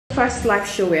First live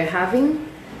show we're having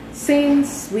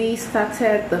since we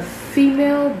started the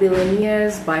Female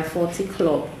Billionaires by 40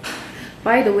 Club.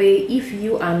 By the way, if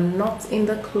you are not in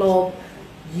the club,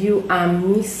 you are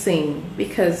missing,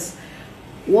 because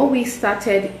what we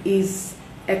started is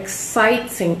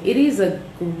exciting. It is a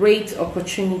great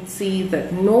opportunity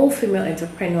that no female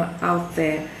entrepreneur out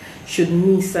there should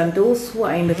miss, and those who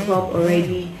are in the club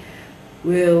already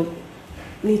will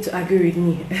need to agree with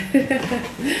me.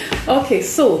 Okay,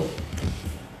 so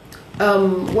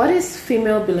what is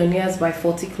Female Billionaires by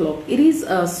 40 Club? It is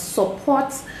a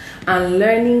support and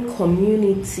learning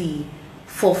community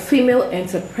for female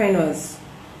entrepreneurs.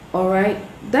 All right,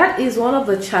 that is one of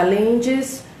the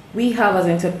challenges we have as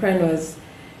entrepreneurs.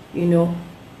 You know,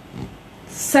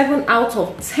 7 out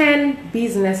of 10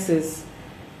 businesses,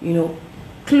 you know,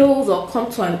 close or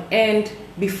come to an end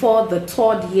before the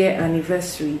 3rd year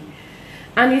anniversary.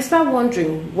 And you start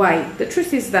wondering why. The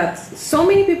truth is that so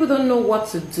many people don't know what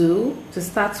to do to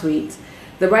start with,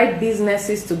 the right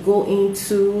businesses to go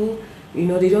into. You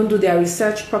know, they don't do their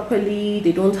research properly,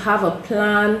 they don't have a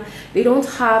plan, they don't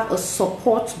have a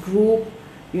support group,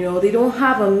 you know, they don't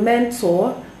have a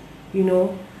mentor, you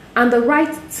know, and the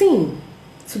right team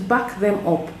to back them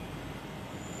up.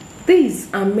 These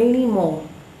and many more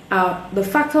are the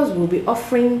factors we'll be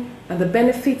offering and the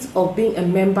benefits of being a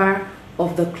member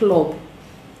of the club.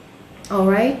 All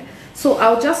right, so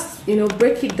I'll just, you know,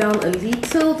 break it down a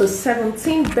little, the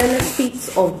 17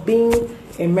 benefits of being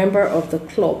a member of the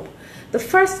club. The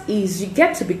first is you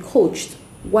get to be coached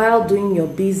while doing your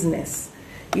business.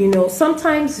 You know,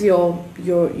 sometimes you're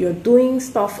doing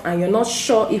stuff and you're not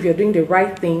sure if you're doing the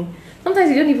right thing.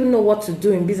 Sometimes you don't even know what to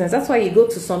do in business. That's why you go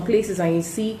to some places and you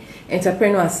see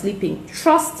entrepreneurs sleeping.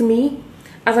 Trust me,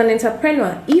 as an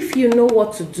entrepreneur, if you know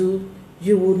what to do,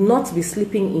 you will not be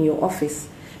sleeping in your office.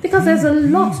 Because there's a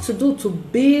lot to do to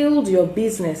build your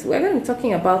business. We're going to be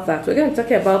talking about that. We're going to be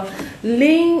talking about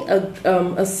laying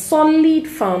a solid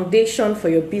foundation for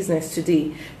your business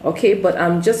today. Okay, but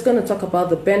I'm just going to talk about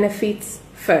the benefits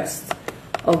first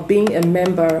of being a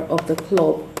member of the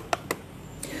club.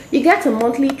 You get a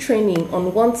monthly training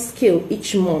on one skill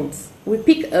each month. We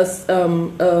pick a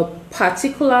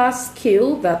particular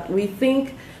skill that we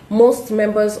think most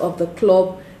members of the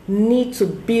club need to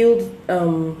build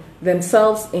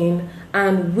themselves in,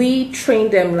 and we train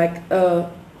them like 2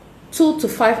 to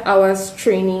 5 hours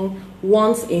training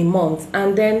once a month,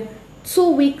 and then 2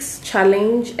 weeks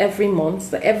challenge every month.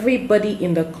 So everybody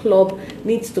in the club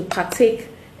needs to partake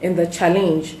in the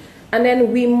challenge, and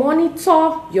then we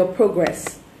monitor your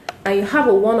progress, and you have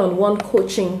a one-on-one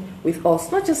coaching with us.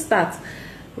 Not just that,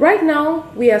 right now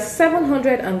we are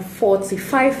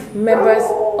 745 members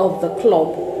of the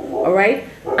club. All right,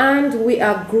 and we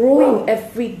are growing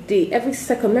every day, every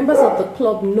second. Members of the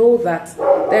club know that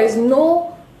there is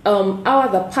no hour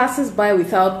that passes by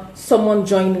without someone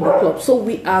joining the club. So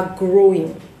we are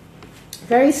growing.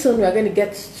 Very soon we are going to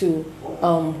get to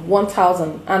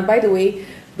 1,000. And by the way,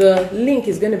 the link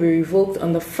is going to be revoked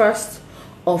on the 1st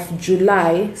of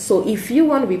July. So if you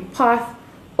want to be part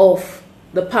of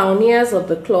the pioneers of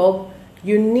the club,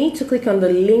 you need to click on the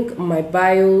link on my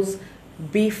bios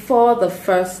before the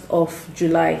 1st of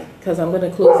July, because I'm going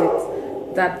to close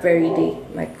it that very day,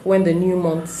 like when the new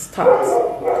month starts.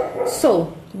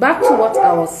 So back to what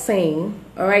I was saying.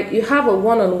 All right, you have a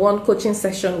one-on-one coaching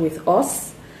session with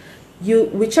us.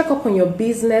 We check up on your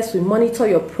business, we monitor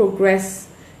your progress,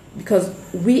 because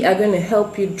we are going to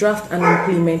help you draft an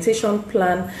implementation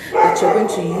plan that you're going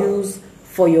to use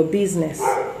for your business.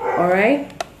 All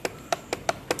right,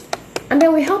 and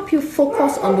then we help you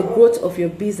focus on the growth of your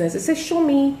business. It says, show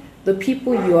me the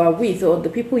people you are with or the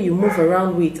people you move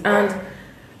around with, and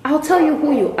I'll tell you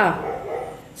who you are.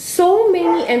 So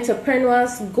many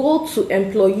entrepreneurs go to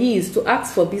employees to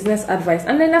ask for business advice,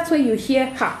 and then that's where you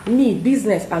hear, me,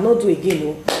 business, I not do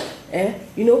again.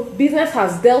 You know, business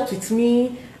has dealt with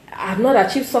me. I have not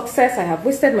achieved success. I have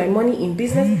wasted my money in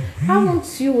business. How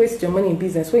won't you waste your money in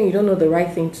business when you don't know the right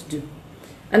thing to do?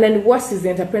 And then the worst is the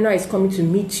entrepreneur is coming to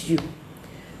meet you.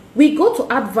 We go to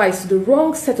advise the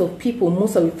wrong set of people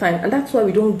most of the time, and that's why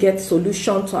we don't get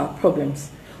solution to our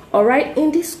problems. All right,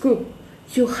 in this group,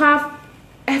 you have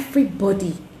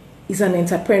everybody is an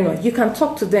entrepreneur. You can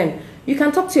talk to them. You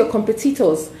can talk to your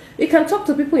competitors. You can talk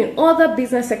to people in other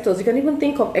business sectors. You can even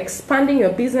think of expanding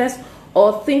your business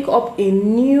or think up a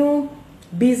new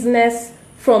business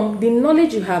from the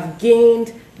knowledge you have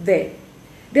gained there.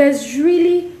 There's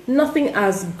really nothing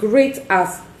as great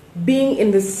as being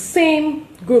in the same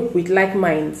group with like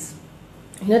minds.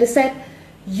 You know, they said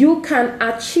you can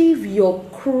achieve your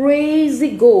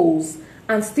crazy goals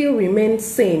and still remain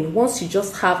sane once you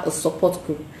just have a support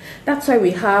group. That's why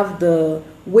we have the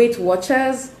Weight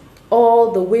Watchers,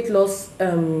 all the weight loss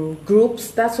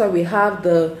groups. That's why we have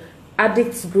the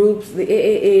addicts groups, the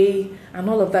AAA, and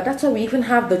all of that. That's why we even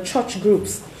have the church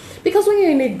groups. Because when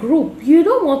you're in a group, you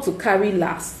don't want to carry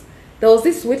last. There was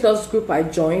this weight loss group I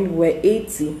joined, we're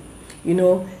 80. You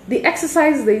know, the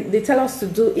exercise they tell us to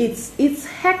do, it's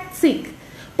hectic.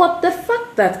 But the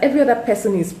fact that every other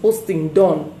person is posting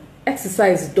done,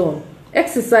 exercise done,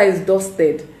 exercise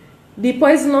dusted, the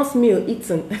poisonous meal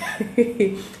eaten,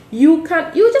 you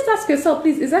just ask yourself,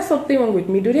 please, is there something wrong with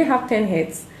me? Do they have 10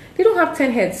 heads? They don't have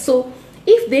 10 heads. So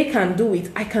if they can do it,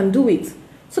 I can do it.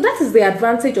 So that is the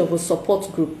advantage of a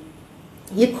support group.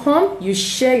 You come, you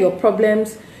share your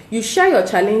problems, you share your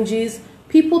challenges,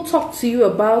 people talk to you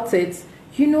about it,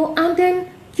 you know, and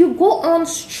then you go on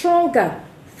stronger,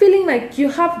 feeling like you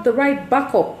have the right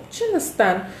backup. Do you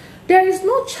understand? There is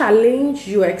no challenge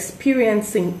you're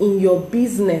experiencing in your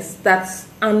business that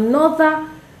another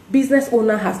business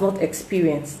owner has not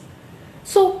experienced.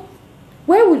 So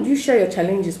where would you share your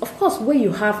challenges? Of course, where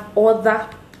you have other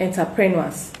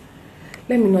entrepreneurs.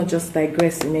 Let me not just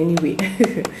digress in any way.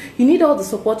 You need all the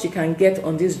support you can get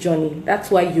on this journey. That's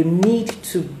why you need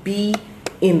to be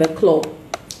in the club.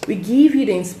 We give you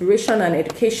the inspiration and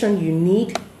education you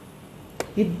need.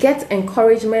 You get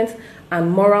encouragement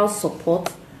and moral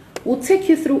support. We'll take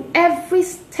you through every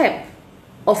step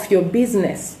of your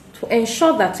business to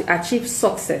ensure that you achieve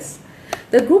success.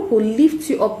 The group will lift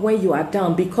you up when you are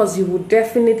down, because you will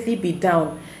definitely be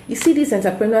down. You see, this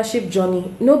entrepreneurship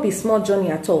journey, no be small journey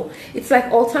at all. It's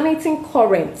like alternating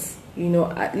currents. You know,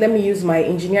 let me use my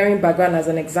engineering background as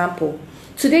an example.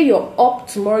 Today you're up,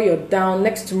 tomorrow you're down,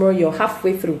 next tomorrow you're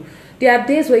halfway through. There are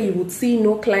days where you would see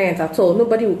no client at all.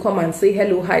 Nobody will come and say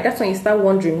hello, hi. That's when you start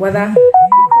wondering whether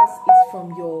because it's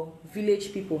from your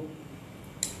village people.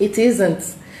 It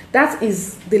isn't. That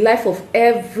is the life of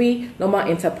every normal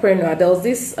entrepreneur. There was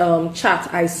this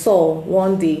chart I saw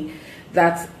one day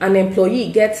that an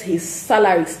employee gets his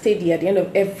salary steady at the end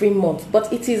of every month,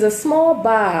 but it is a small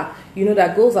bar, you know,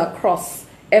 that goes across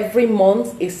every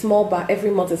month, a small bar,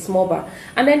 every month a small bar.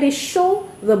 And then they show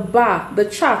the bar, the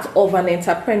chart of an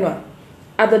entrepreneur.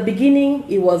 At the beginning,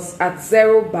 it was at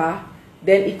 0 bar,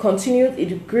 then it continued,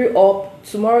 it grew up,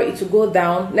 tomorrow it will go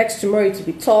down, next tomorrow it will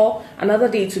be tall, another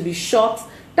day it will be short.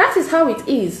 That is how it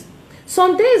is.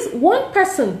 Some days, one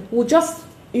person will just,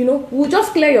 you know, will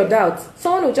just clear your doubts.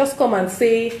 Someone will just come and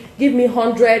say, give me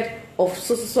 100 of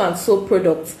so and so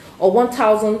products, or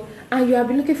 1,000, and you have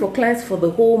been looking for clients for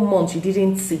the whole month you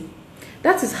didn't see.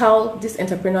 That is how this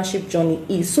entrepreneurship journey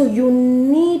is. So you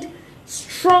need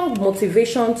strong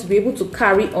motivation to be able to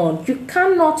carry on. You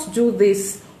cannot do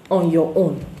this on your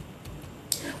own.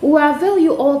 We will avail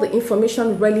you all the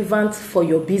information relevant for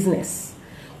your business.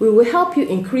 We will help you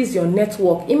increase your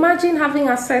network. Imagine having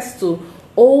access to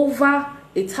over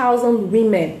 1,000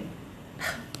 women.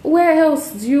 Where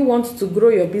else do you want to grow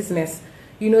your business?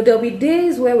 You know, there'll be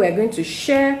days where we're going to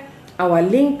share our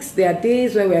links. There are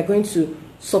days where we're going to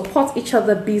support each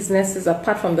other businesses,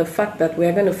 apart from the fact that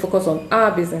we're going to focus on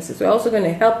our businesses. We're also going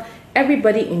to help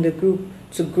everybody in the group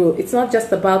to grow. It's not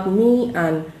just about me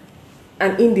and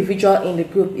an individual in the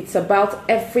group. It's about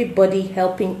everybody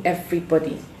helping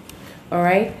everybody. All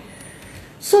right.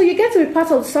 So you get to be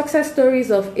part of the success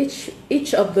stories of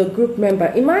each of the group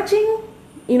member. Imagine,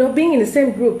 you know, being in the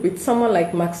same group with someone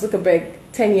like Mark Zuckerberg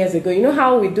 10 years ago. You know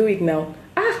how we do it now?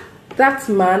 That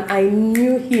man, I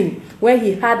knew him when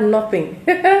he had nothing.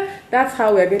 That's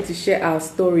how we're going to share our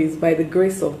stories, by the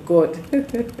grace of God.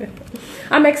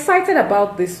 I'm excited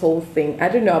about this whole thing. I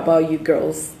don't know about you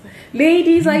girls.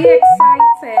 Ladies, are you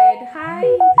excited? Hi,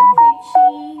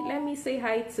 Nkechi. Let me say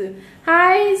hi to.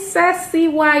 Hi,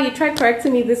 Tessy. Why? You tried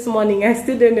correcting me this morning. I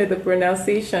still don't know the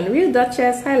pronunciation. Real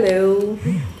Duchess, hello.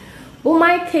 Oh,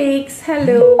 my cakes,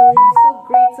 hello. So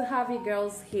great to have you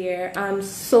girls here. I'm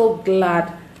so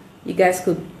glad you guys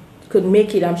could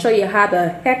make it. I'm sure you had a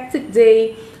hectic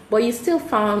day, but you still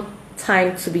found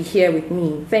time to be here with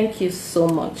me. Thank you so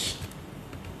much.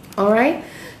 All right.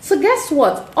 So guess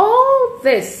what? All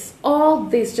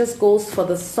this just goes for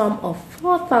the sum of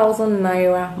 4,000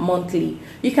 naira monthly.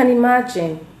 You can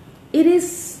imagine,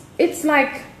 it's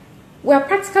like we're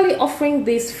practically offering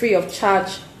this free of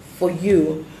charge for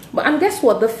you. And guess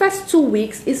what? The first 2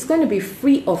 weeks is going to be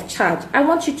free of charge. I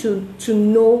want you to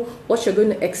know what you're going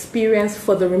to experience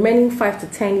for the remaining 5 to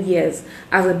 10 years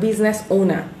as a business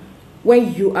owner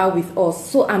when you are with us.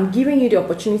 So I'm giving you the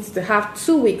opportunity to have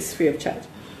 2 weeks free of charge.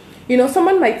 You know,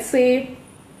 someone might say,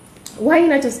 why are you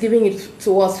not just giving it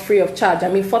to us free of charge? I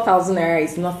mean, 4,000 naira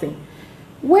is nothing.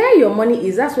 Where your money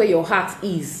is, that's where your heart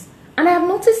is. And I have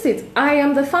noticed it. I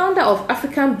am the founder of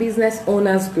African Business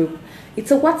Owners Group.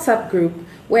 It's a WhatsApp group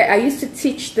where I used to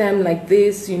teach them like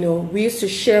this, you know, we used to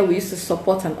share, we used to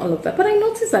support and all of that. But I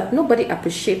noticed that nobody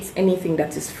appreciates anything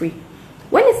that is free.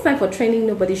 When it's time for training,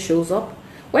 nobody shows up.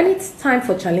 When it's time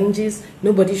for challenges,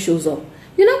 nobody shows up.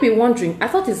 You'll not be wondering, I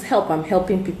thought it's help, I'm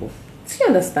helping people. Do you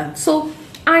understand? So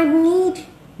I need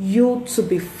you to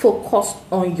be focused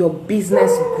on your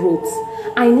business growth.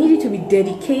 I need you to be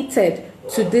dedicated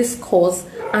to this cause,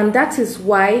 and that is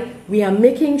why we are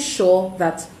making sure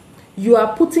that you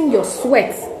are putting your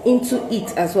sweat into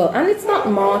it as well. And it's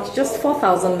not much, just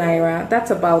 4,000 naira.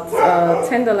 That's about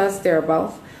 $10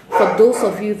 thereabouts for those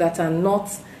of you that are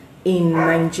not in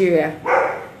Nigeria.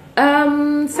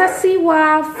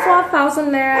 Sasiwa,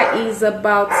 4,000 naira is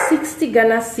about 60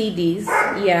 Ghana cedis.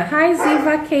 Yeah. Hi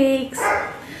Ziva Cakes.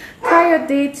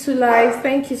 Kayode to life.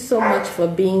 Thank you so much for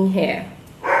being here.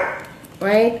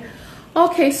 Right?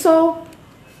 Okay, so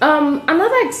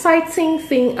another exciting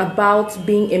thing about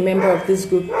being a member of this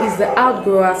group is the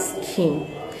Outgrower scheme.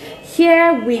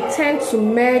 Here we tend to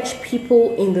merge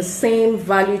people in the same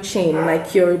value chain.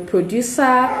 Like you're a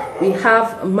producer, we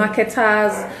have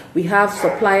marketers, we have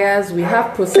suppliers, we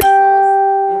have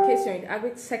processors, in case you're in the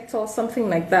agri sector, something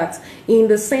like that, in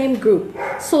the same group.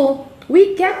 So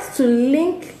we get to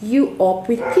link you up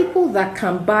with people that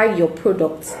can buy your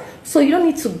products. So you don't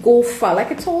need to go far.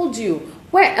 Like I told you,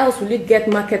 where else will you get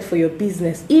market for your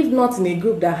business if not in a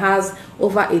group that has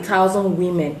over 1,000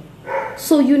 women?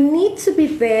 So you need to be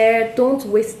there. Don't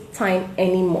waste time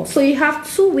anymore. So you have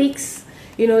 2 weeks.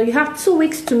 You know, you have 2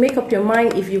 weeks to make up your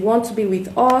mind if you want to be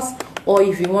with us or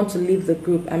if you want to leave the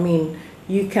group. I mean,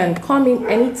 you can come in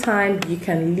anytime, you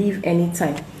can leave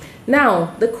anytime.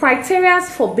 Now, the criteria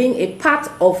for being a part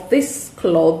of this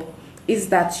club is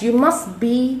that you must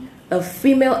be a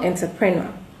female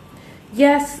entrepreneur.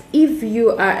 Yes, if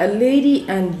you are a lady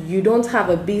and you don't have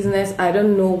a business, I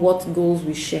don't know what goals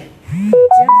we share. Do you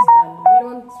understand? We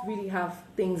don't really have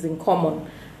things in common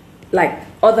like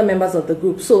other members of the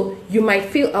group. So you might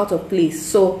feel out of place.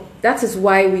 So that is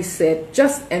why we said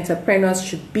just entrepreneurs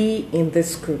should be in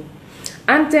this group.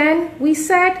 And then we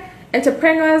said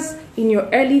entrepreneurs in your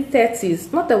early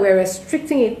 30s, not that we're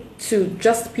restricting it to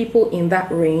just people in that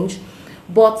range,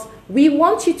 but we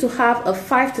want you to have a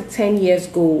 5 to 10 years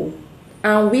goal.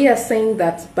 And we are saying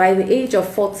that by the age of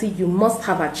 40, you must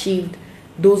have achieved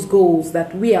those goals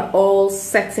that we are all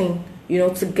setting, you know,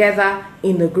 together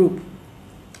in the group.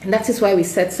 And that is why we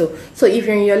said so. So if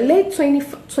you're in your late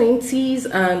 20s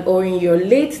and or in your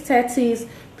late 30s,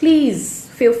 please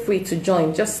feel free to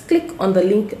join. Just click on the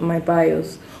link in my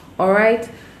bios. All right.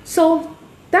 So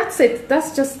that's it.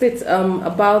 That's just it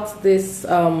about this,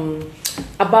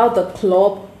 about the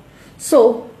club.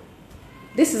 So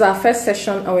this is our first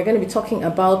session, and we're going to be talking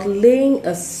about laying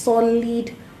a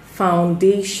solid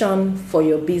foundation for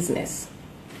your business.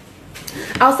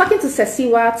 I was talking to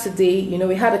Sesiwa today. You know,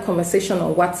 we had a conversation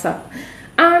on WhatsApp,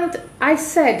 and I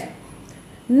said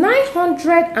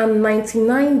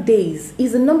 999 days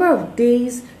is the number of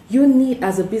days you need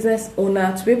as a business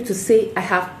owner to be able to say, I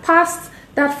have passed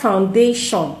that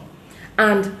foundation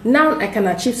and now I can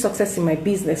achieve success in my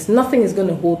business. Nothing is going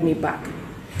to hold me back.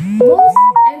 Most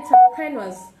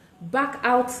entrepreneurs back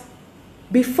out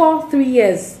before 3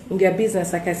 years in their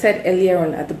business, like I said earlier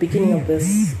on at the beginning of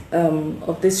this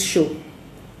show.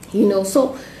 You know,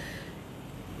 so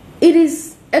it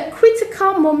is a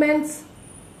critical moment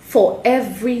for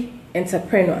every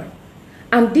entrepreneur.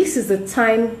 And this is the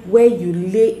time where you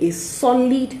lay a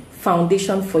solid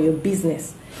foundation for your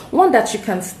business. One that you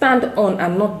can stand on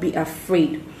and not be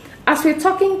afraid. As we're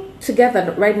talking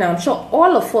together right now, I'm sure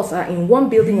all of us are in one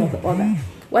building or the other.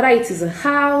 Whether it is a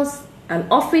house, an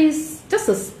office, just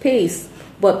a space.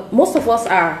 But most of us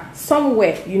are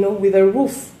somewhere, you know, with a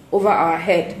roof over our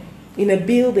head in a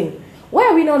building. Why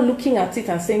are we not looking at it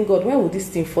and saying, God, when will this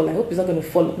thing fall? I hope it's not going to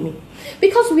fall on me.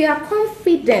 Because we are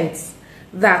confident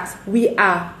that we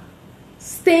are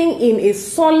staying in a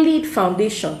solid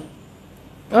foundation.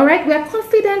 All right? We are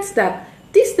confident that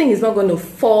this thing is not going to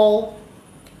fall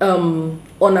on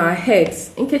our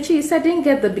heads. Nkechi, you said didn't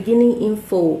get the beginning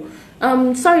info.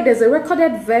 Sorry, there's a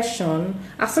recorded version.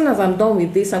 As soon as I'm done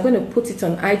with this, I'm going to put it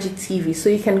on IGTV, so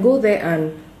you can go there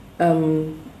and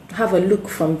have a look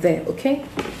from there, okay?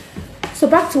 So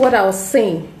back to what I was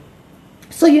saying.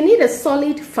 So you need a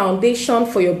solid foundation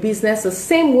for your business, the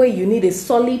same way you need a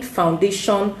solid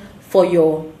foundation for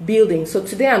your building. So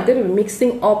today I'm going to be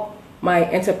mixing up my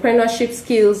entrepreneurship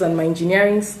skills and my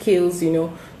engineering skills, you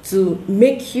know, to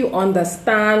make you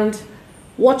understand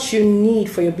what you need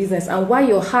for your business and why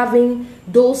you're having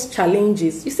those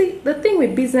challenges. You see, the thing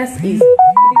with business is it is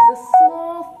the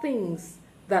small things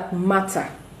that matter.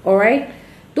 All right,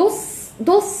 those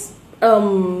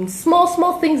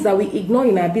small things that we ignore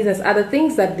in our business are the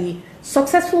things that the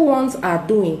successful ones are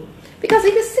doing. Because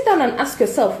if you sit down and ask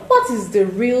yourself, what is the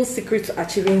real secret to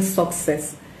achieving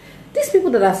success? These people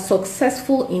that are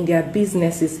successful in their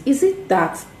businesses, is it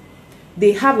that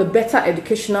they have a better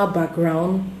educational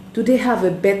background? Do they have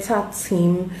a better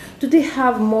team? Do they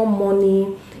have more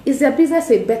money? Is their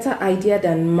business a better idea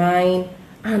than mine?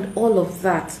 And all of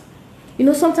that. You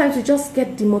know, sometimes we just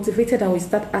get demotivated and we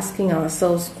start asking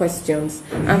ourselves questions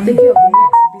and thinking of the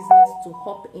next business to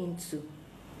hop into.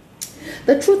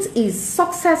 The truth is,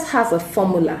 success has a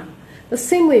formula. The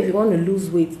same way if you want to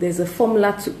lose weight, there's a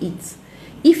formula to eat.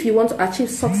 If you want to achieve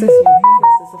success in your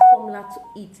business, there's a formula to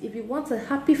eat. If you want a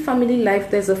happy family life,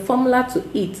 there's a formula to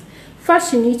eat.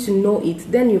 First, you need to know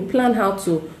it. Then you plan how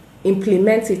to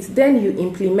implement it. Then you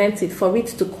implement it for it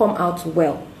to come out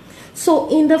well. So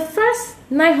in the first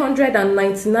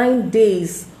 999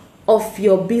 days of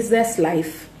your business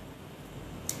life,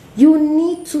 you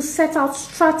need to set out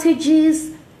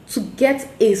strategies to get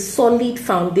a solid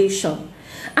foundation.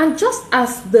 And just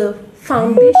as the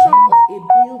foundation of a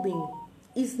building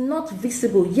is not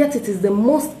visible, yet it is the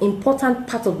most important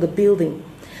part of the building,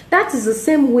 that is the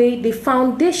same way the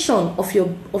foundation of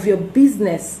your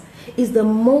business is the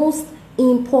most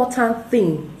important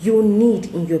thing you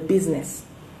need in your business.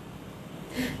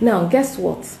 Now, guess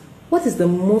what? What is the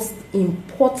most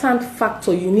important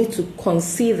factor you need to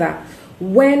consider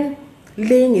when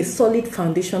laying a solid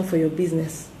foundation for your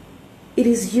business? It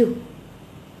is you.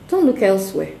 Don't look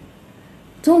elsewhere.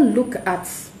 Don't look at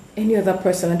any other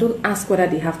person and don't ask whether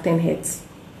they have 10 heads.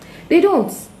 They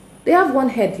don't. They have one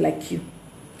head like you.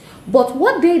 But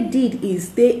what they did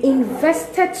is they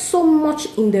invested so much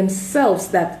in themselves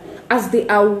that as they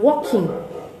are working,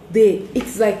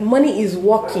 it's like money is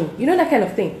working. You know, that kind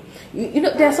of thing. You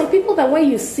know, there are some people that when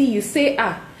you see, you say,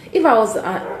 if I was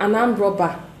an armed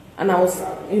robber and I was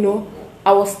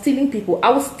stealing people,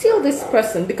 I would steal this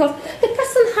person because the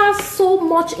person has so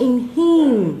much in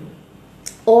him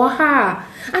or her.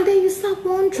 And then you start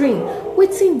wondering,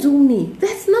 what's in do me?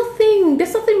 There's nothing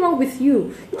wrong with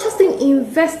you. You just didn't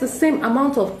invest the same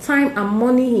amount of time and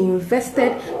money he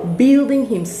invested building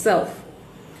himself.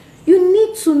 You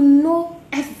need to know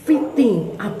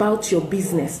everything about your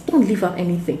business. Don't leave out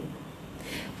anything.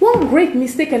 One great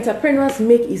mistake entrepreneurs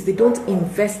make is they don't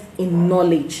invest in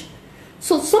knowledge.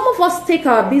 So some of us take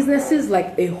our businesses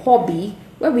like a hobby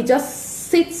where we just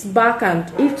sit back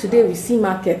and if today we see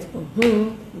market,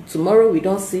 tomorrow we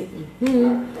don't see.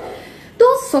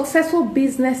 Those successful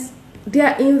business, they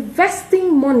are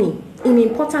investing money in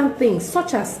important things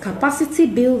such as capacity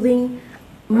building,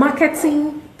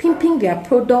 marketing, pimping their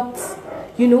products,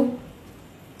 you know.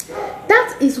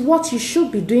 That is what you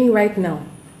should be doing right now.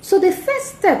 So the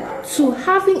first step to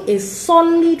having a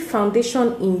solid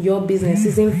foundation in your business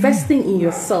is investing in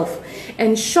yourself,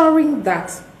 ensuring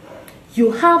that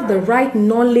you have the right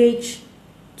knowledge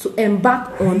to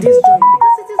embark on this journey,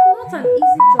 because it is not an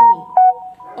easy journey.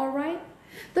 All right.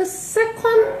 The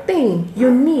second thing you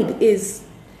need is,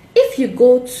 if you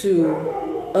go to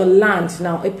a land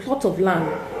now, a plot of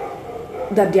land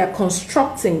that they are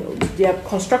constructing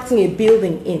a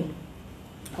building in,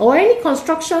 or any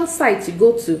construction site you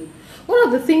go to, one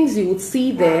of the things you would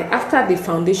see there after the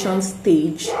foundation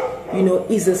stage, you know,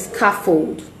 is a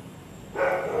scaffold.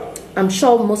 I'm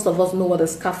sure most of us know what a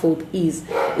scaffold is.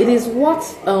 It is what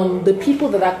the people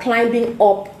that are climbing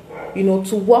up, you know,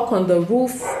 to work on the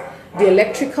roof, the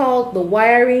electrical, the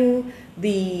wiring,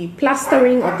 the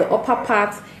plastering of the upper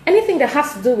part, anything that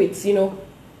has to do with, you know,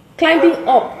 climbing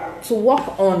up to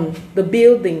work on the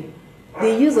building,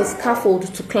 they use a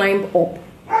scaffold to climb up.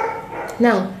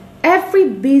 Now, every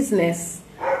business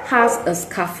has a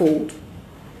scaffold.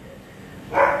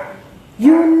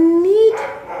 You need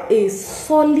a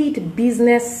solid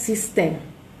business system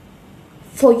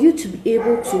for you to be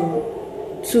able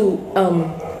to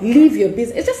leave your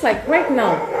business. It's just like right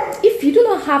now, if you do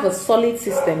not have a solid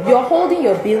system, you're holding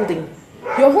your building.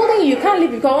 You can't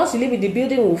leave, because once you leave it, the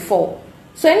building will fall.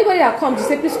 So anybody that comes, you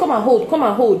say, please come and hold.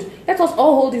 Let us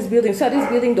all hold this building so this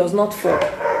building does not fall.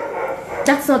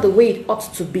 That's not the way it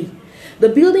ought to be. The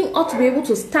building ought to be able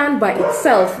to stand by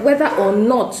itself whether or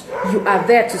not you are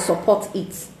there to support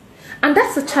it. And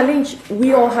that's a challenge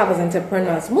we all have as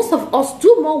entrepreneurs. Most of us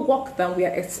do more work than we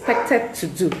are expected to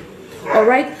do. All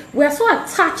right? We are so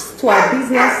attached to our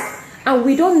business and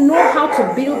we don't know how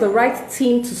to build the right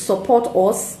team to support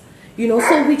us. You know,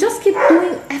 so we just keep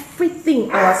doing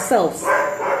everything ourselves.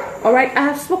 All right, I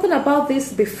have spoken about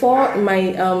this before in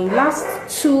my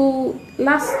last two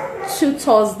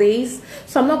Thursdays,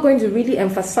 so I'm not going to really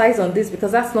emphasize on this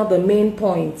because that's not the main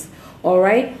point. All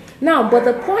right, now, but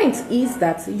the point is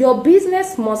that your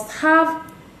business must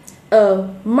have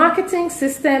a marketing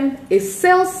system, a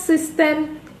sales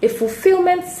system, a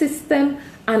fulfillment system,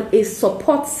 and a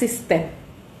support system.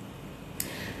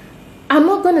 I'm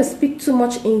not going to speak too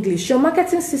much English. Your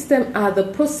marketing system are the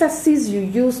processes you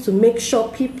use to make sure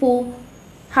people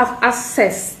have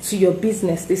access to your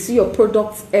business. They see your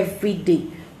products every day.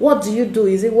 What do you do?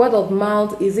 Is it word of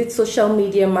mouth? Is it social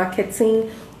media marketing?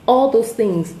 All those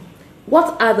things.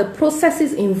 What are the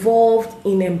processes involved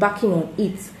in embarking on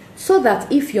it so that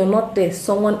if you're not there,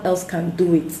 someone else can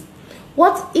do it?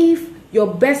 What if your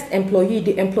best employee,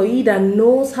 the employee that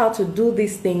knows how to do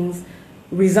these things,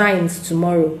 resigns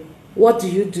tomorrow? What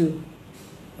do?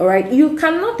 All right, you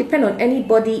cannot depend on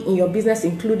anybody in your business,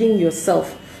 including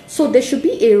yourself. So there should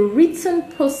be a written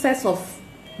process of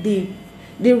the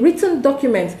written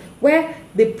document where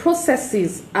the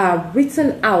processes are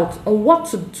written out on what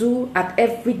to do at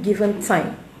every given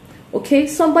time. Okay,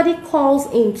 somebody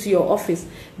calls into your office,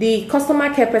 the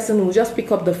customer care person will just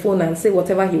pick up the phone and say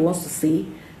whatever he wants to say.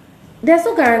 There's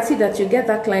no guarantee that you get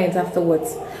that client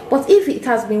afterwards. But if it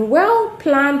has been well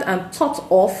planned and thought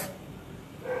of,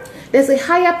 there's a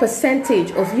higher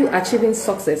percentage of you achieving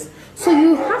success. So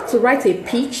you have to write a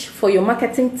pitch for your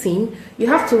marketing team. You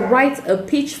have to write a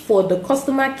pitch for the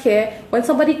customer care when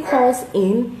somebody calls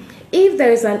in. If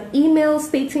there is an email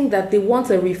stating that they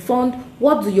want a refund,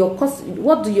 what do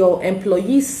your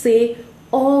employees say?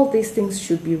 All these things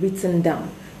should be written down.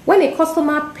 When a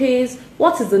customer pays,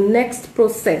 what is the next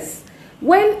process?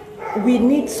 When we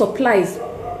need supplies,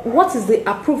 what is the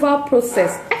approval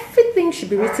process? Everything should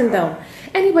be written down.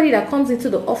 Anybody that comes into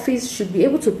the office should be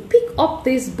able to pick up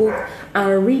this book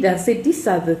and read and say, these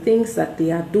are the things that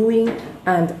they are doing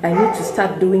and I need to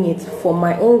start doing it for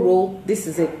my own role. This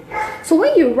is it. So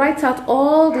when you write out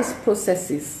all these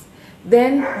processes,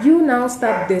 then you now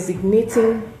start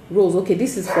designating roles. Okay,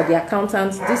 this is for the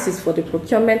accountant, this is for the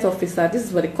procurement officer, this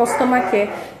is for the customer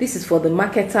care, this is for the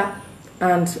marketer,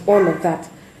 and all of that.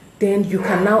 Then you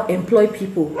can now employ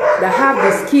people that have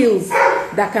the skills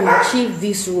that can achieve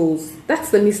these roles.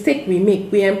 That's the mistake we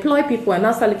make. We employ people and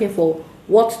now start looking for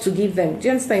what to give them. Do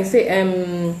you understand? You say,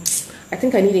 I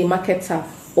think I need a marketer.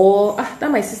 Or,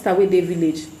 that my sister with the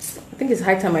village. I think it's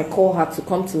high time I call her to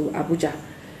come to Abuja.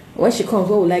 When she comes,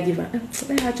 what will I give her?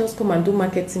 Let her just come and do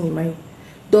marketing in my...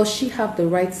 Does she have the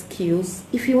right skills?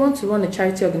 If you want to run a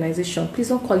charity organization, please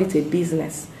don't call it a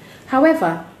business.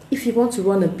 However, if you want to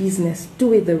run a business,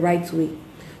 do it the right way.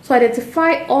 So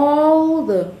identify all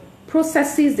the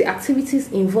processes, the activities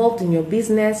involved in your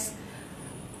business.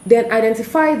 Then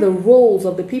identify the roles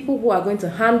of the people who are going to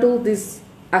handle these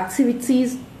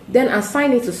activities. Then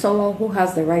assign it to someone who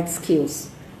has the right skills.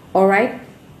 All right?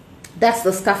 That's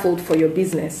the scaffold for your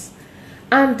business.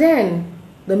 And then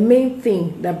the main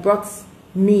thing that brought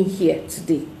me here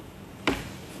today.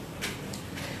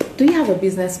 Do you have a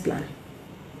business plan?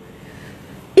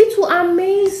 It will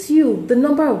amaze you the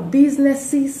number of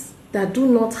businesses that do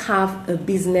not have a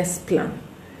business plan.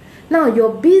 Now,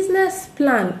 your business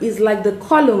plan is like the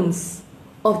columns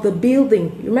of the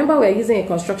building. Remember, we're using a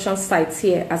construction site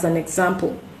here as an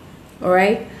example. All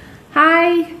right.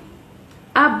 Hi,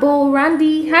 Abo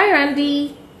Randy. Hi,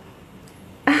 Randy.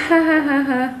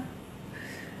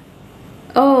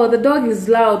 Oh, the dog is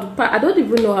loud. I don't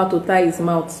even know how to tie his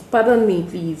mouth. Pardon me,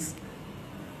 please.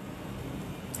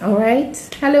 All right.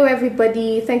 Hello,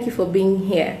 everybody. Thank you for being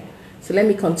here. So let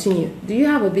me continue. Do you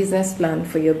have a business plan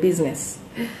for your business?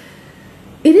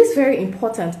 It is very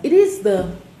important. It is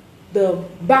the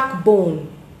backbone.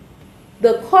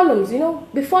 The columns, you know,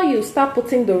 before you start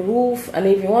putting the roof, and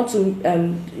if you want to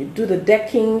do the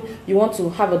decking, you want to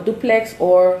have a duplex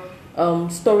or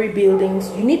story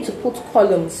buildings, you need to put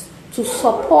columns to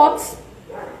support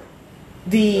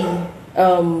the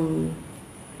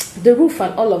roof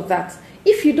and all of that.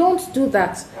 If you don't do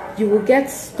that, you will get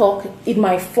stuck. It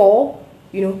might fall.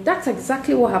 You know, that's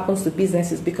exactly what happens to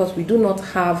businesses because we do not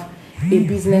have a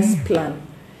business plan.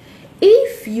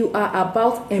 If you are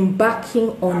about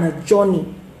embarking on a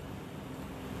journey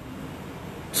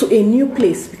to a new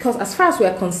place, because as far as we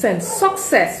are concerned,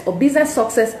 success or business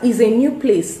success is a new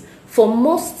place for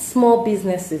most small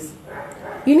businesses.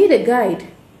 You need a guide.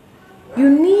 You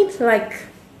need like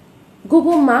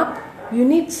Google Map. You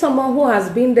need someone who has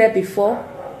been there before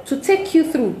to take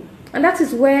you through. And that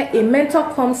is where a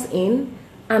mentor comes in,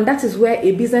 and that is where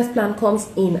a business plan comes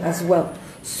in as well.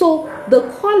 So the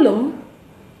column,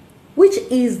 which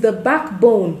is the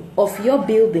backbone of your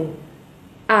building,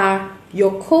 are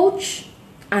your coach,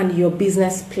 and your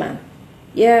business plan.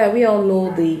 Yeah, we all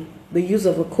know the use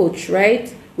of a coach, right?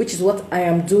 Which is what I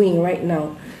am doing right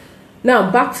now.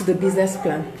 Now, back to the business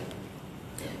plan.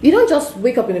 You don't just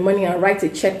wake up in the morning and write a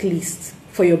checklist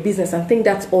for your business and think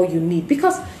that's all you need,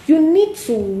 because you need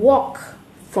to work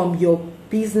from your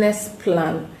business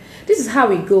plan. This is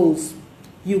how it goes.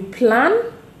 You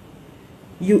plan,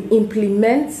 you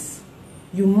implement,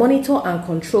 you monitor and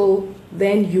control,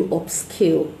 then you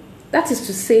upscale. That is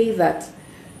to say that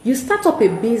you start up a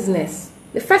business.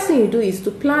 The first thing you do is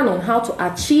to plan on how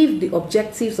to achieve the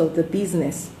objectives of the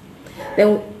business.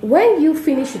 Then when you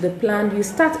finish the plan, you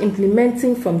start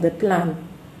implementing from the plan.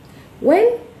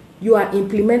 When you are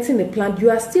implementing the plan, you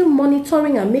are still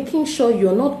monitoring and making sure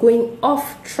you're not going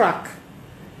off track.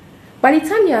 By the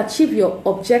time you achieve your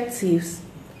objectives,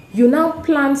 you now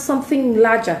plan something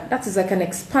larger. That is like an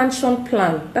expansion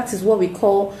plan. That is what we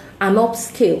call an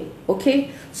upscale.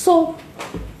 Okay? So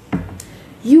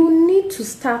you need to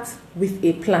start with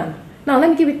a plan. Now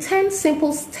let me give you 10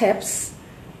 simple steps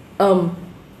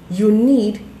you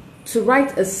need to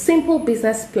write a simple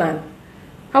business plan.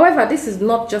 However, this is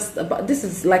not just about, this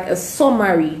is like a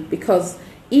summary, because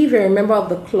if you're a member of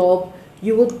the club,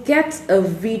 you will get a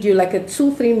video, like a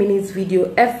 2-3 minutes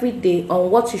video every day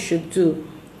on what you should do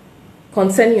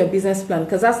concerning your business plan,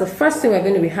 because that's the first thing we're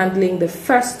going to be handling the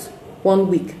first 1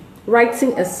 week,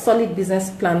 writing a solid business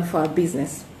plan for our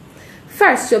business.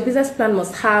 First, your business plan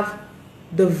must have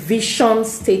the vision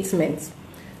statement.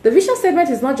 The vision statement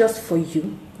is not just for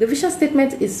you. The vision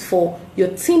statement is for your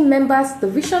team members. The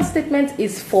vision statement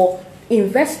is for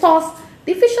investors.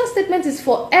 The vision statement is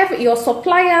for your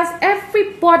suppliers.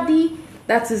 Everybody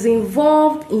that is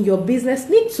involved in your business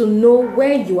needs to know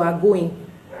where you are going.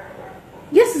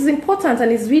 Yes, it's important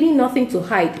and it's really nothing to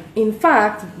hide. In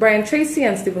fact, Brian Tracy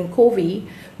and Stephen Covey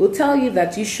will tell you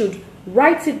that you should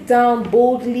write it down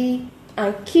boldly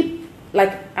and keep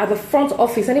like at the front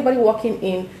office. Anybody walking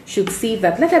in should see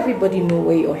that. Let everybody know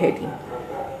where you're heading.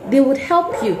 They would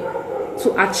help you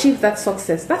to achieve that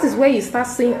success. That is where you start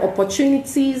seeing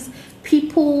opportunities,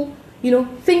 people,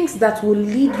 things that will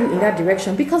lead you in that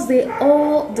direction, because they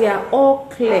are all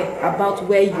clear about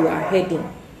where you are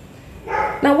heading.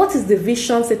 Now, what is the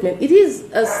vision statement? It is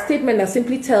a statement that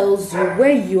simply tells you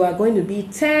where you are going to be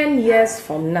 10 years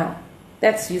from now.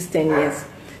 Let's use 10 years.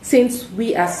 Since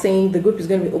we are saying the group is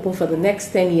going to be open for the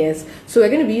next 10 years, so we're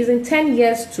going to be using 10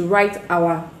 years to write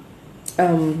our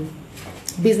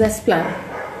business plan,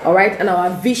 all right, and our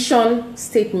vision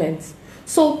statement.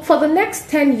 So for the next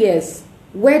 10 years,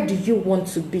 where do you want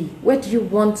to be? Where do you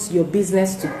want your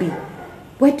business to be?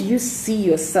 Where do you see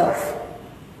yourself?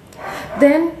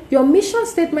 Then your mission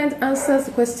statement answers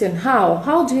the question,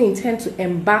 how do you intend to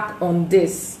embark on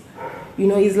this?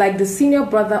 It's like the senior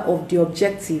brother of the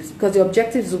objectives, because the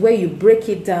objectives is where you break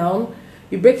it down.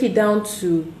 You break it down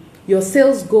to your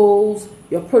sales goals,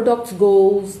 your product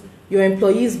goals, your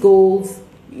employees goals,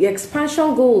 your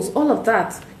expansion goals, all of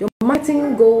that, your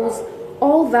marketing goals,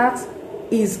 all that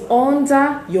is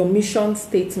under your mission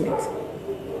statement.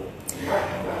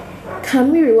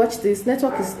 Can we rewatch this?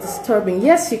 Network is disturbing.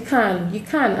 Yes, you can. You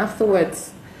can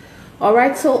afterwards. All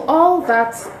right, so all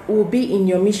that will be in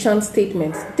your mission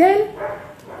statement. Then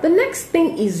the next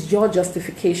thing is your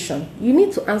justification. You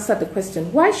need to answer the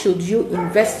question, why should you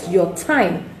invest your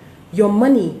time, your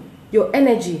money, your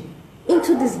energy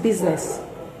into this business?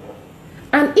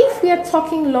 And if we are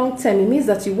talking long term, it means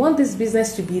that you want this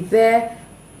business to be there,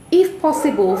 if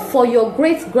possible, for your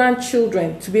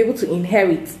great-grandchildren to be able to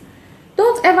inherit.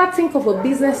 Don't ever think of a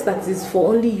business that is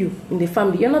for only you in the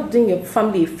family. You're not doing your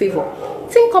family a favor.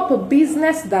 Think of a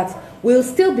business that will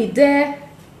still be there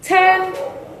 10,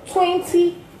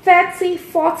 20, 30,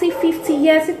 40, 50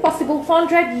 years, if possible,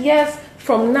 100 years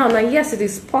from now. Now, yes, it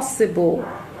is possible.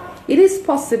 It is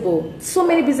possible. So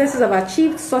many businesses have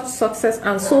achieved such success,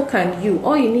 and so can you.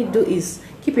 All you need to do is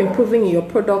keep improving your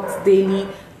products daily,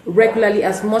 regularly,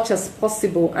 as much as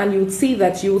possible, and you would see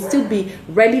that you will still be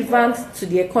relevant to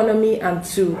the economy and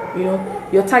to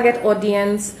your target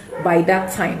audience by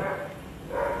that time.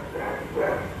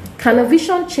 Can a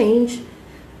vision change?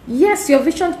 Yes, your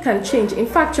vision can change. In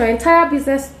fact, your entire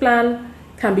business plan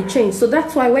can be changed. So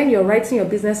that's why when you're writing your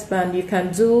business plan, you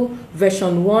can do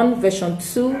version 1, version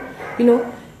 2.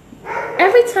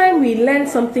 Every time we learn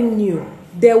something new,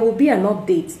 there will be an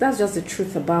update. That's just the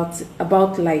truth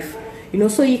about life.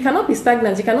 So you cannot be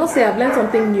stagnant. You cannot say, I've learned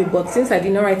something new, but since I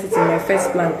did not write it in my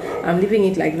first plan, I'm leaving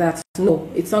it like that. No,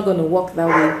 it's not going to work that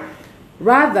way.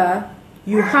 Rather,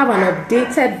 you have an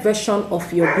updated version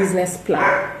of your business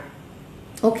plan.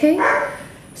 Okay?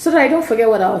 So that I don't forget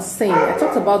what I was saying, I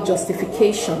talked about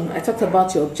justification. I talked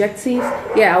about your objective.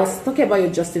 Yeah, I was talking about your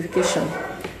justification.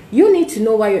 You need to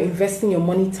know why you're investing your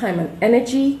money, time, and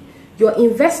energy. Your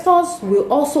investors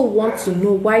will also want to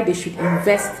know why they should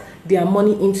invest their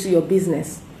money into your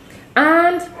business.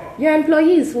 And your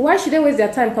employees, why should they waste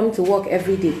their time coming to work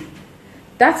every day?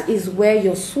 That is where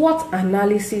your SWOT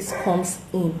analysis comes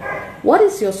in. What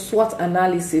is your SWOT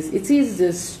analysis? It is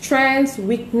the strengths,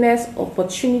 weakness,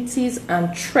 opportunities,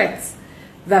 and threats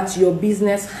that your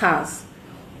business has.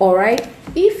 All right?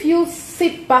 If you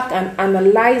sit back and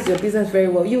analyze your business very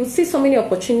well, you will see so many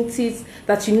opportunities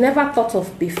that you never thought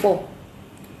of before.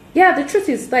 Yeah, the truth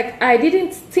is, like, I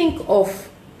didn't think of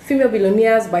Female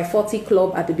Billionaires by 40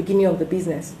 Club at the beginning of the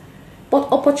business.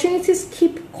 But opportunities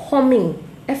keep coming.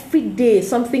 Every day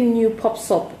something new pops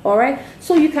up. All right,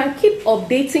 so you can keep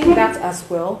updating that as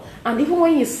well, and even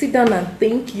when you sit down and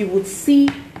think, you would see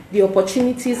the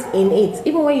opportunities in it.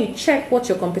 Even when you check what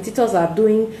your competitors are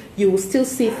doing, you will still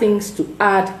see things to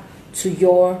add to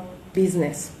your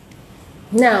business.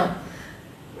 Now,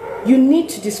 you need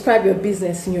to describe your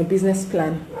business in your business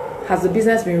plan. Has the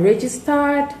business been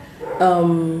registered?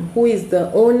 Who is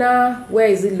the owner? Where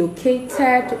is it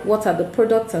located? What are the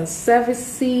products and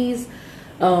services?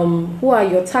 Who are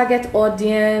your target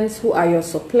audience? Who are your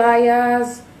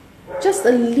suppliers? Just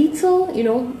a little,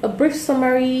 a brief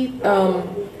summary,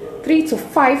 3 to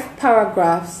 5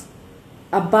 paragraphs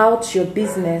about your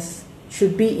business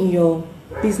should be in your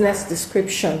business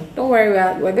description. Don't worry,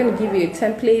 we're going to give you a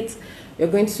template.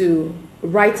 You're going to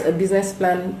write a business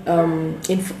plan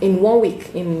in 1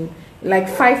 week, in like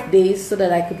 5 days, so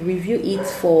that I could review it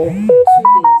for 2 days.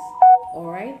 All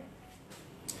right.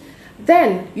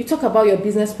 Then you talk about your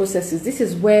business processes. This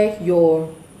is where your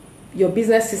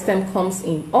business system comes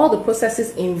in. All the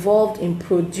processes involved in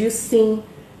producing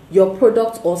your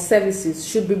product or services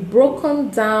should be broken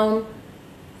down.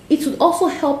 It would also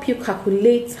help you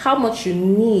calculate how much you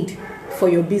need for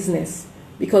your business,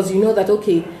 because you know that,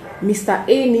 okay, Mr.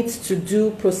 A needs to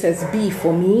do process B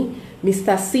for me.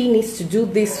 Mr. C needs to do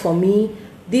this for me.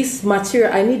 This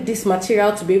material, I need this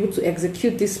material to be able to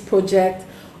execute this project.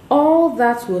 All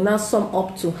that will now sum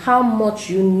up to how much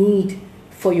you need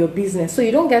for your business, so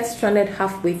you don't get stranded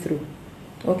halfway through.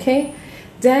 Okay?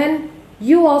 Then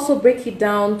you also break it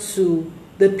down to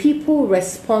the people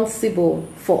responsible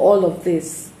for all of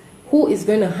this. Who is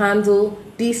going to handle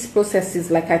these processes,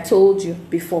 like I told you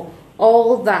before?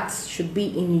 All that should be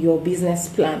in your business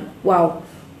plan. Wow.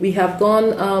 We have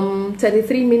gone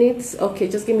 33 minutes. Okay,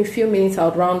 just give me a few minutes.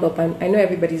 I'll round up. I know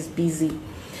everybody's busy.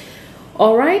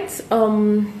 All right.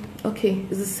 Okay,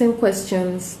 it's the same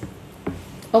questions.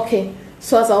 Okay,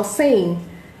 so as I was saying,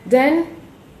 then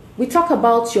we talk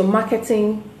about your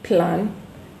marketing plan.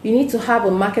 You need to have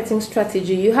a marketing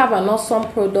strategy. You have an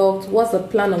awesome product. What's the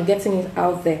plan on getting it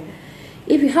out there?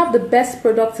 If you have the best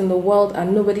product in the world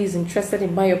and nobody is interested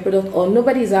in buying your product, or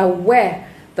nobody is aware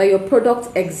that your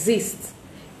product exists,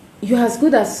 you're as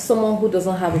good as someone who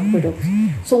doesn't have a product.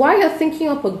 So while you're thinking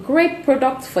up a great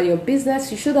product for your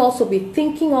business, you should also be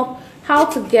thinking up how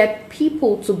to get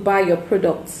people to buy your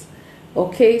products.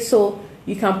 Okay, so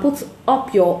you can put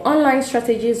up your online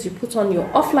strategies, you put on your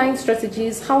offline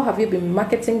strategies. How have you been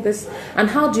marketing this,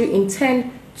 and how do you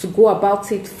intend to go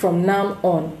about it from now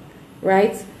on,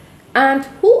 right? And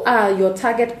who are your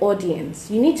target audience?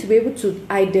 You need to be able to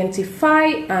identify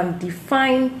and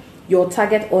define your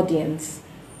target audience.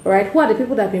 Right? Who are the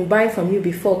people that have been buying from you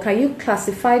before? Can you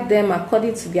classify them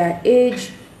according to their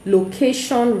age,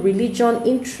 location, religion,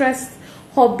 interest,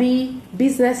 hobby,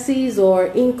 businesses, or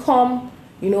income,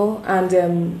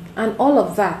 and all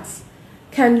of that?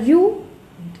 Can you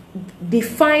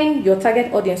define your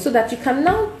target audience so that you can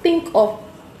now think of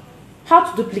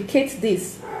how to duplicate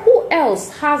this? Who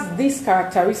else has these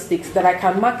characteristics that I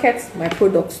can market my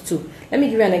products to? Let me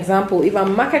give you an example. If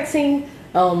I'm marketing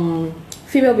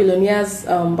Female Billionaires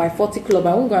by 40 Club,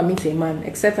 I won't go and meet a man,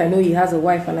 except I know he has a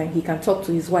wife and he can talk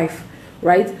to his wife,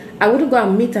 right? I wouldn't go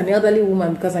and meet an elderly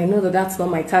woman, because I know that that's not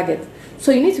my target.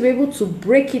 So you need to be able to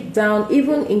break it down,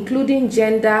 even including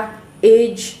gender,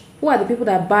 age. Who are the people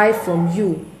that buy from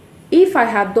you? If I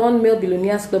had done Male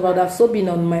Billionaires Club, I would have so been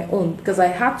on my own, because I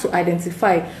had to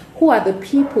identify who are the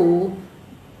people,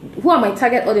 who are my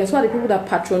target audience, who are the people that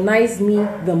patronize me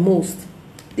the most.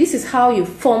 This is how you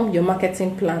form your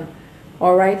marketing plan.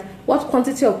 All right, what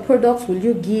quantity of products will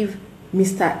you give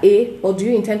Mr. A, or do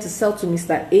you intend to sell to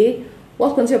Mr. A?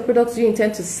 What quantity of products do you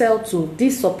intend to sell to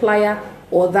this supplier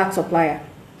or that supplier?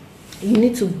 You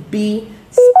need to be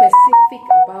specific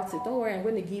about it. Don't worry, I'm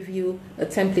going to give you a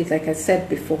template like I said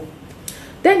before.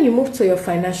 Then you move to your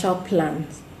financial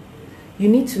plans. You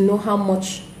need to know how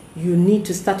much you need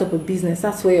to start up a business.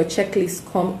 That's where your checklists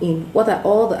come in. What are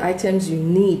all the items you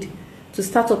need to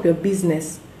start up your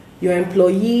business? Your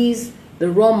employees, the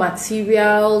raw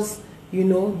materials, you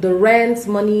know, the rent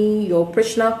money, your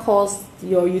operational costs,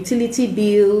 your utility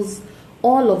bills,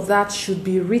 all of that should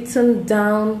be written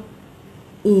down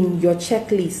in your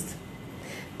checklist.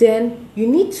 Then you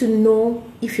need to know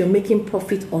if you're making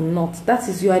profit or not. That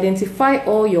is, you identify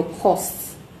all your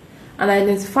costs and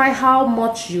identify how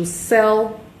much you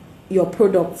sell your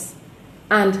products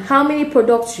and how many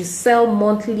products you sell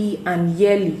monthly and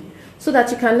yearly, so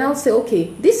that you can now say, okay,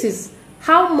 this is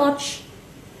how much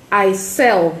I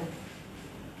sell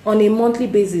on a monthly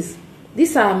basis.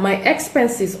 These are my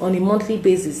expenses on a monthly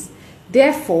basis.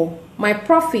 Therefore, my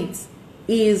profit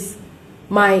is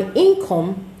my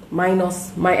income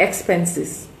minus my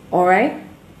expenses. All right?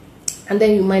 And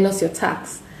then you minus your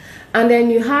tax. And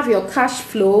then you have your cash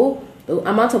flow, the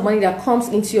amount of money that comes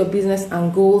into your business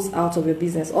and goes out of your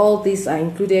business. All these are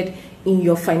included in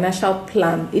your financial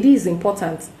plan. It is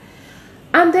important.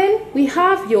 And then we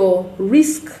have your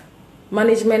risk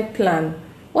management plan.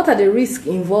 What are the risks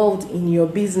involved in your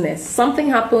business? Something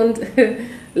happened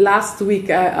last week.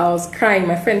 I was crying.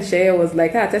 My friend Shaya was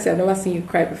like, Tessy, I've never seen you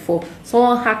cry before.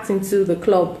 Someone hacked into the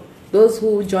club. Those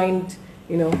who joined,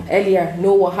 you know, earlier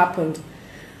know what happened.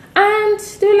 And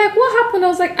they were like, what happened? I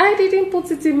was like, I didn't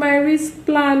put it in my risk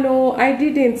plan. No, I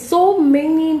didn't. So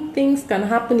many things can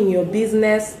happen in your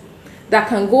business that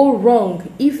can go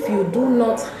wrong if you do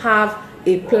not have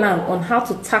a plan on how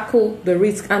to tackle the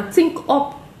risk and think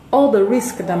up all the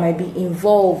risk that might be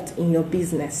involved in your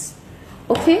business.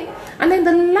 Okay? And then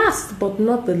the last but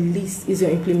not the least is your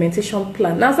implementation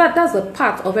plan. Now that's a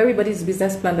part of everybody's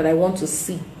business plan that I want to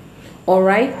see. All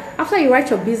right? After you write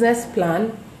your business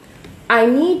plan, I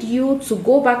need you to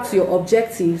go back to your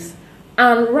objectives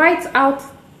and write out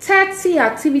 30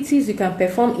 activities you can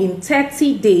perform in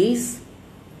 30 days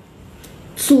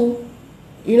to,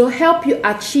 you know, help you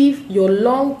achieve your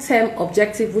long-term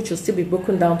objective, which will still be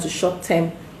broken down to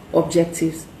short-term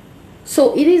objectives.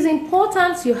 So it is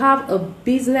important you have a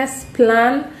business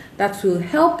plan that will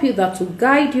help you, that will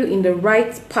guide you in the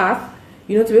right path,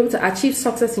 you know, to be able to achieve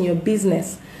success in your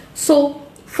business. So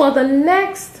for the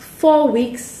next 4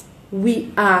 weeks,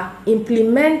 we are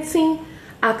implementing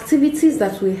activities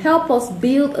that will help us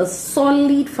build a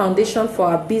solid foundation for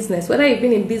our business. Whether you've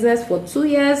been in business for 2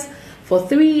 years, for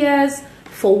 3 years,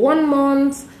 for 1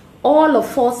 month, all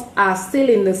of us are still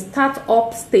in the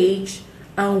start-up stage,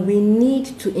 and we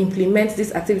need to implement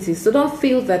these activities. So don't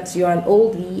feel that you're an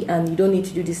oldie and you don't need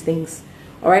to do these things.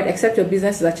 All right, except your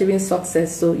business is achieving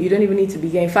success, so you don't even need to be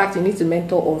here. In fact, you need to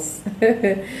mentor us.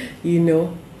 You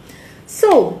know.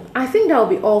 So I think that will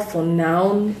be all for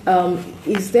now.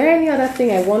 Is there any other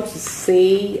thing I want to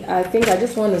say? I think I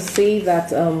just want to say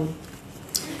that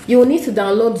you will need to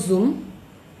download Zoom.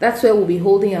 That's where we'll be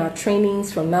holding our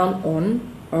trainings from now on.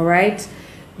 All right.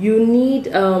 You need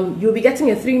you'll be getting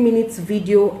a 3-minute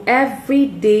video every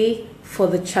day for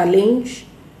the challenge,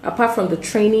 apart from the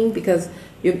training, because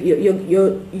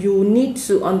you need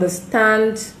to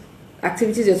understand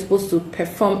activities you're supposed to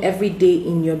perform every day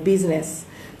in your business.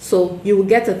 So you will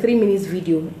get a 3-minute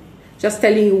video just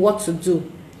telling you what to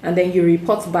do, and then you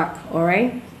report back. All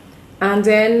right. And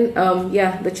then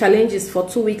yeah, the challenge is for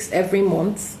 2 weeks every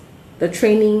month. The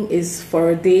training is for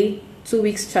a day, 2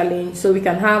 weeks challenge, so we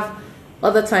can have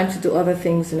other time to do other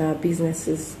things in our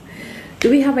businesses. Do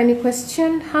we have any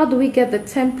question? How do we get the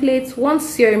templates?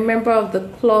 Once you're a member of the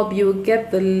club, you will get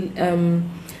the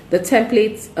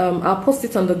templates. I'll post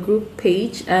it on the group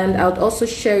page, and I'll also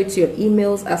share it to your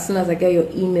emails as soon as I get your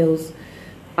emails.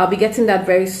 I'll be getting that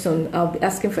very soon. I'll be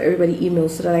asking for everybody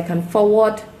emails so that I can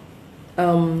forward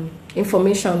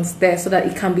information there, so that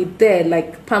it can be there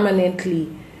like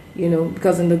permanently, you know,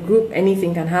 because in the group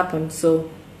anything can happen. So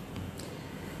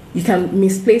you can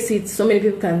misplace it. So many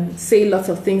people can say lots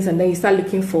of things, and then you start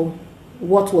looking for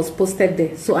what was posted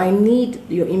there. So I need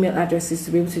your email addresses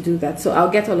to be able to do that. So I'll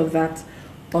get all of that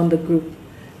on the group.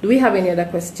 Do we have any other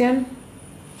question?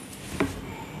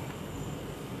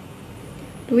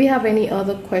 Do we have any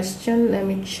other question? Let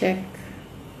me check.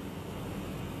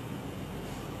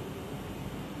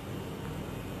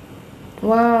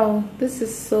 Wow, this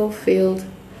is so filled.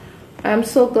 I'm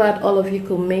so glad all of you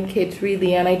could make it,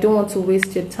 really, and I don't want to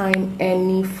waste your time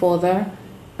any further.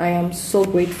 I am so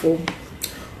grateful.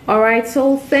 All right,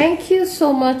 so thank you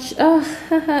so much.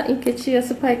 Nkechi, you're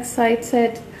super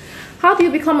excited. How do you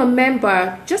become a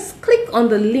member? Just click on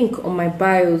the link on my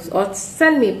bios, or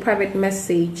send me a private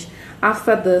message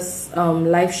after this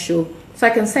live show, so I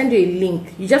can send you a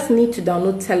link. You just need to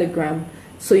download Telegram.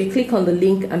 So you click on the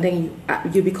link, and then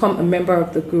you become a member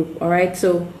of the group. All right,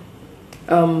 so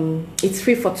it's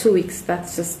free for 2 weeks.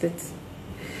 That's just it.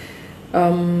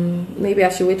 Maybe I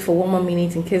should wait for 1 more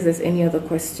minute in case there's any other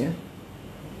question.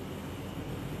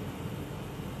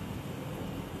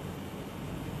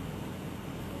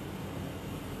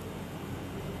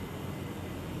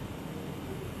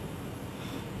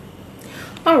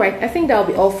 All right, I think that'll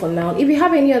be all for now. If you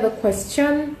have any other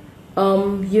question,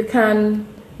 you can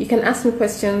ask me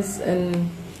questions in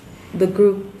the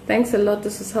group. Thanks a lot.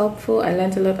 This was helpful. I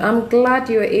learned a lot. I'm glad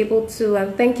you were able to,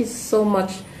 and thank you so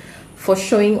much for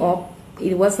showing up.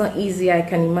 It was not easy, I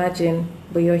can imagine,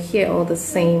 but you're here all the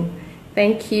same.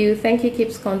 Thank you. Thank you,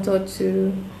 Keeps Contour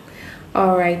too.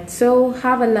 All right, so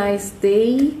have a nice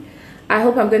day. I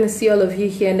hope I'm going to see all of you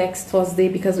here next Thursday,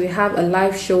 because we have a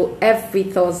live show every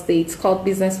Thursday. It's called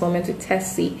Business Moment with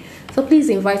Tessy. So please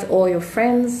invite all your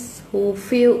friends who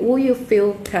you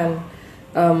feel can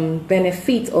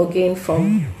benefit or gain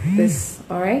from this.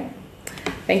 All right.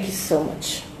 Thank you so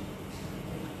much.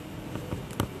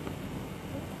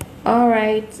 All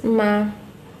right, ma.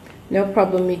 No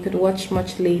problem. You could watch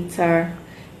much later.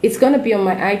 It's going to be on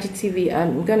my IGTV.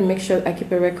 I'm going to make sure I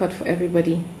keep a record for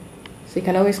everybody, so you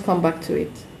can always come back to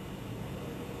it.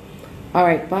 All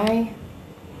right, bye.